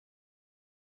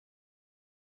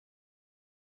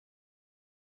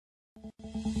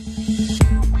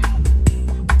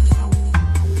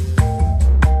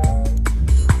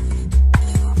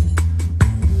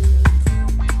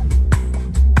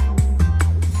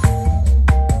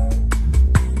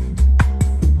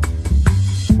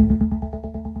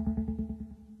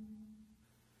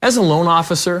As a loan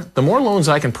officer, the more loans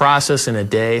I can process in a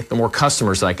day, the more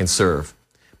customers I can serve.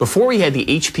 Before we had the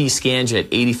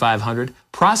HP-Scanjet-300,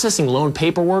 processing loan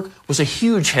paperwork was a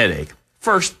huge headache.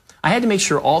 First, I had to make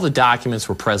sure all the documents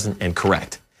were present and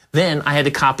correct. Then I had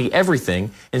to copy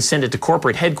everything and send it to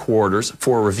corporate headquarters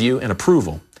for review and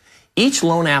approval. Each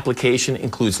loan application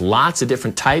includes lots of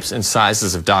different types and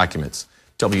sizes of documents: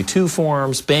 W-2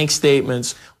 forms, bank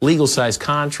statements, legal-size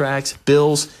contracts,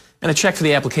 bills, and a check for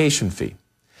the application fee.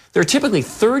 There are typically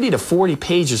 30 to 40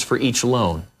 pages for each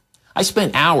loan. I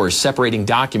spent hours separating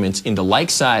documents into like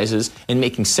sizes and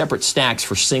making separate stacks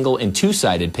for single and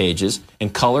two-sided pages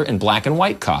and color and black and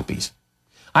white copies.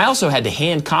 I also had to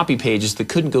hand copy pages that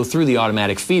couldn't go through the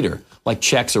automatic feeder, like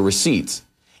checks or receipts.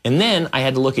 And then I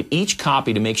had to look at each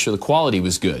copy to make sure the quality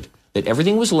was good, that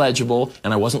everything was legible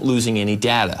and I wasn't losing any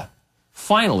data.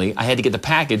 Finally, I had to get the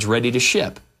package ready to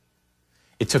ship.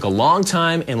 It took a long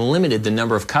time and limited the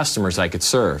number of customers I could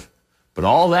serve. But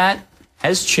all that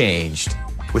has changed.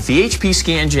 With the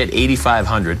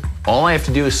HP-Scanjet-300, all I have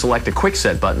to do is select a Quick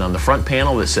Set button on the front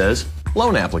panel that says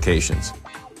Loan Applications.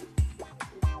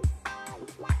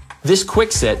 This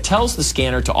Quick Set tells the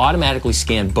scanner to automatically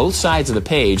scan both sides of the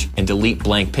page and delete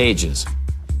blank pages.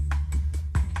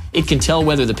 It can tell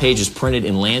whether the page is printed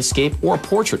in landscape or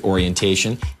portrait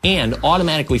orientation and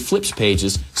automatically flips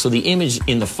pages so the image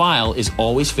in the file is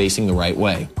always facing the right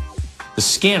way. The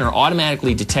scanner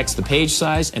automatically detects the page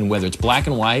size and whether it's black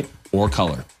and white or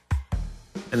color.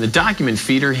 And the document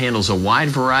feeder handles a wide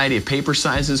variety of paper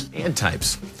sizes and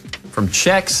types, from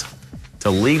checks to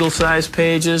legal size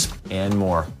pages and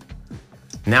more.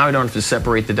 Now I don't have to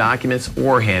separate the documents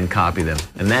or hand copy them,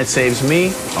 and that saves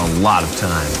me a lot of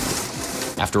time.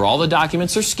 After all the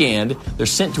documents are scanned, they're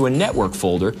sent to a network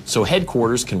folder so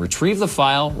headquarters can retrieve the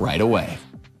file right away.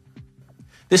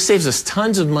 This saves us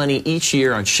tons of money each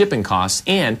year on shipping costs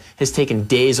and has taken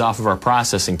days off of our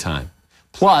processing time.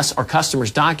 Plus, our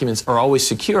customers' documents are always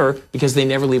secure because they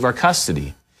never leave our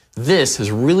custody. This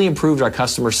has really improved our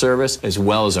customer service as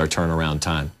well as our turnaround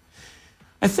time.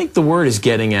 I think the word is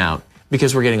getting out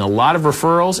because we're getting a lot of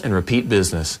referrals and repeat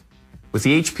business. With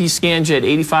the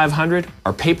HP-Scanjet-300,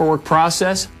 our paperwork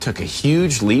process took a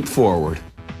huge leap forward.